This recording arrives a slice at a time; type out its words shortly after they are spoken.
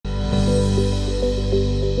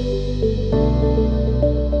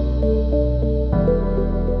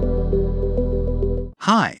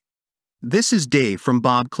This is Dave from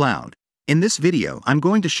BOBcloud. In this video, I'm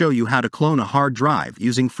going to show you how to clone a hard drive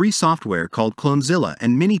using free software called Clonezilla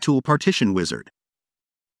and Minitool Partition Wizard.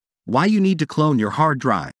 Why you need to clone your hard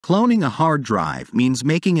drive. Cloning a hard drive means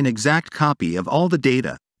making an exact copy of all the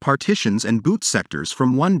data, partitions and boot sectors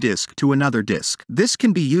from one disk to another disk. This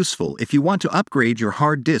can be useful if you want to upgrade your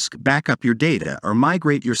hard disk, back up your data, or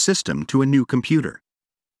migrate your system to a new computer.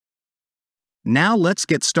 Now let's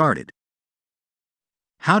get started.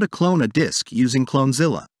 How to clone a disk using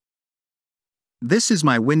Clonezilla. This is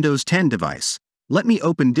my Windows 10 device. Let me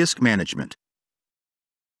open Disk Management.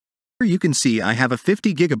 Here you can see I have a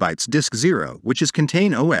 50 GB disk 0, which is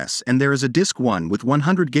Contain OS, and there is a disk 1 with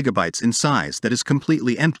 100 GB in size that is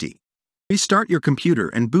completely empty. Restart your computer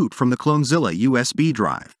and boot from the Clonezilla USB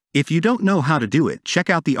drive. If you don't know how to do it,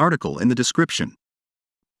 check out the article in the description.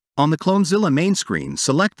 On the Clonezilla main screen,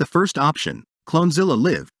 select the first option, Clonezilla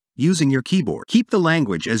Live, using your keyboard. Keep the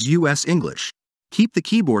language as US English. Keep the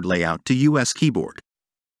keyboard layout to US keyboard.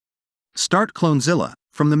 Start Clonezilla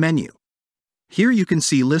from the menu. Here you can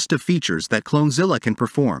see list of features that Clonezilla can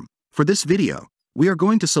perform. For this video, we are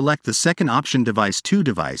going to select the second option, Device to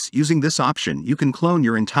Device. Using this option, you can clone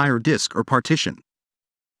your entire disk or partition.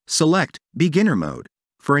 Select Beginner Mode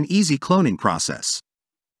for an easy cloning process.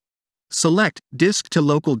 Select Disk to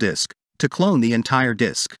Local Disk to clone the entire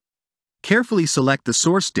disk. Carefully select the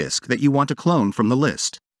source disk that you want to clone from the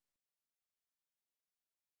list.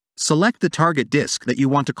 Select the target disk that you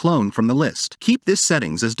want to clone from the list. Keep this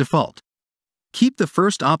settings as default. Keep the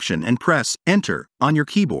first option and press Enter on your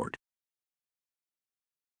keyboard.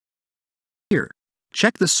 Here,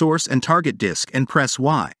 check the source and target disk and press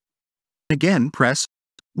Y. Again, press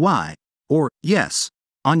Y or Yes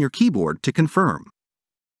on your keyboard to confirm.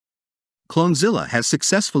 Clonezilla has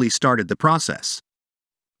successfully started the process.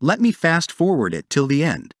 Let me fast forward it till the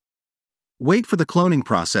end. Wait for the cloning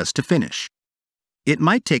process to finish. It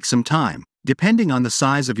might take some time, depending on the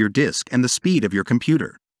size of your disk and the speed of your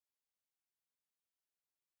computer.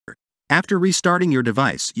 After restarting your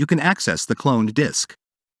device, you can access the cloned disk.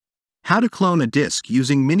 How to clone a disk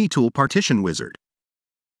using Minitool Partition Wizard.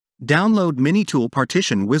 Download Minitool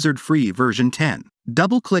Partition Wizard free version 10.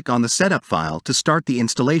 Double-click on the setup file to start the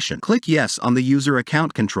installation. Click Yes on the user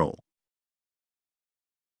account control.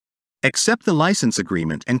 Accept the license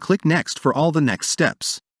agreement and click Next for all the next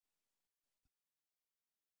steps.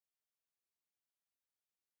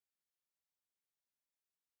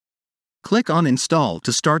 Click on Install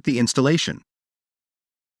to start the installation.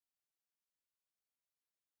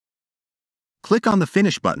 Click on the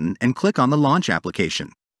Finish button and click on the Launch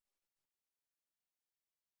application.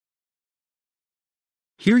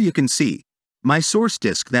 Here you can see my source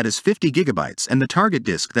disk that is 50 GB and the target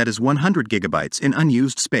disk that is 100 GB in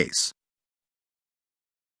unused space.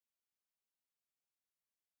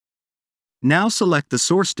 Now select the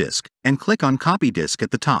source disk and click on Copy Disk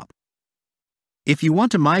at the top. If you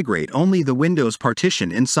want to migrate only the Windows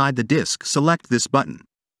partition inside the disk, select this button.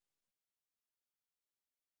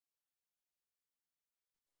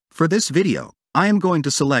 For this video, I am going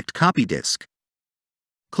to select Copy Disk.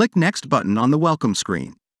 Click Next button on the welcome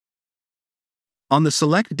screen. On the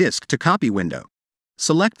Select Disk to Copy window,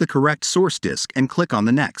 select the correct source disk and click on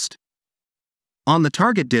the Next. On the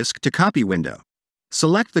Target Disk to Copy window,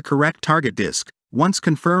 select the correct target disk. Once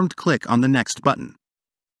confirmed, click on the Next button.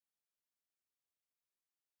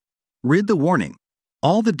 Read the warning.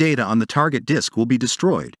 All the data on the target disk will be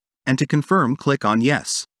destroyed, and to confirm, click on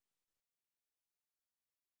Yes.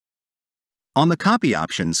 On the copy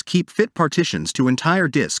options, keep Fit Partitions to Entire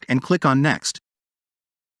Disk and click on Next.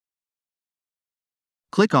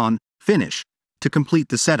 Click on Finish to complete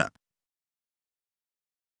the setup.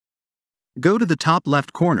 Go to the top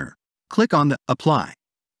left corner, click on the Apply.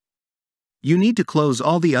 You need to close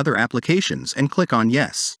all the other applications and click on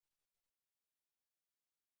Yes.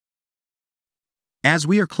 As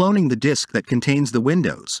we are cloning the disk that contains the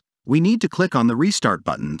Windows, we need to click on the Restart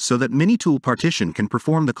button so that Minitool Partition can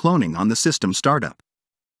perform the cloning on the system startup.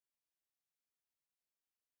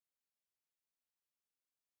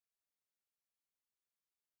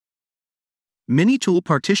 Minitool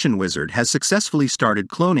Partition Wizard has successfully started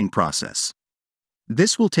cloning process.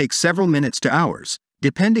 This will take several minutes to hours,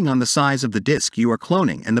 depending on the size of the disk you are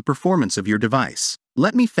cloning and the performance of your device.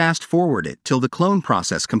 Let me fast forward it till the clone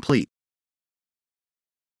process complete.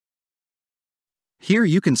 Here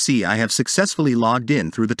you can see I have successfully logged in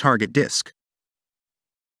through the target disk.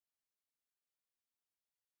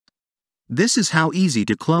 This is how easy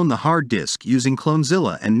to clone the hard disk using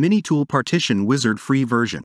Clonezilla and Minitool Partition Wizard free version.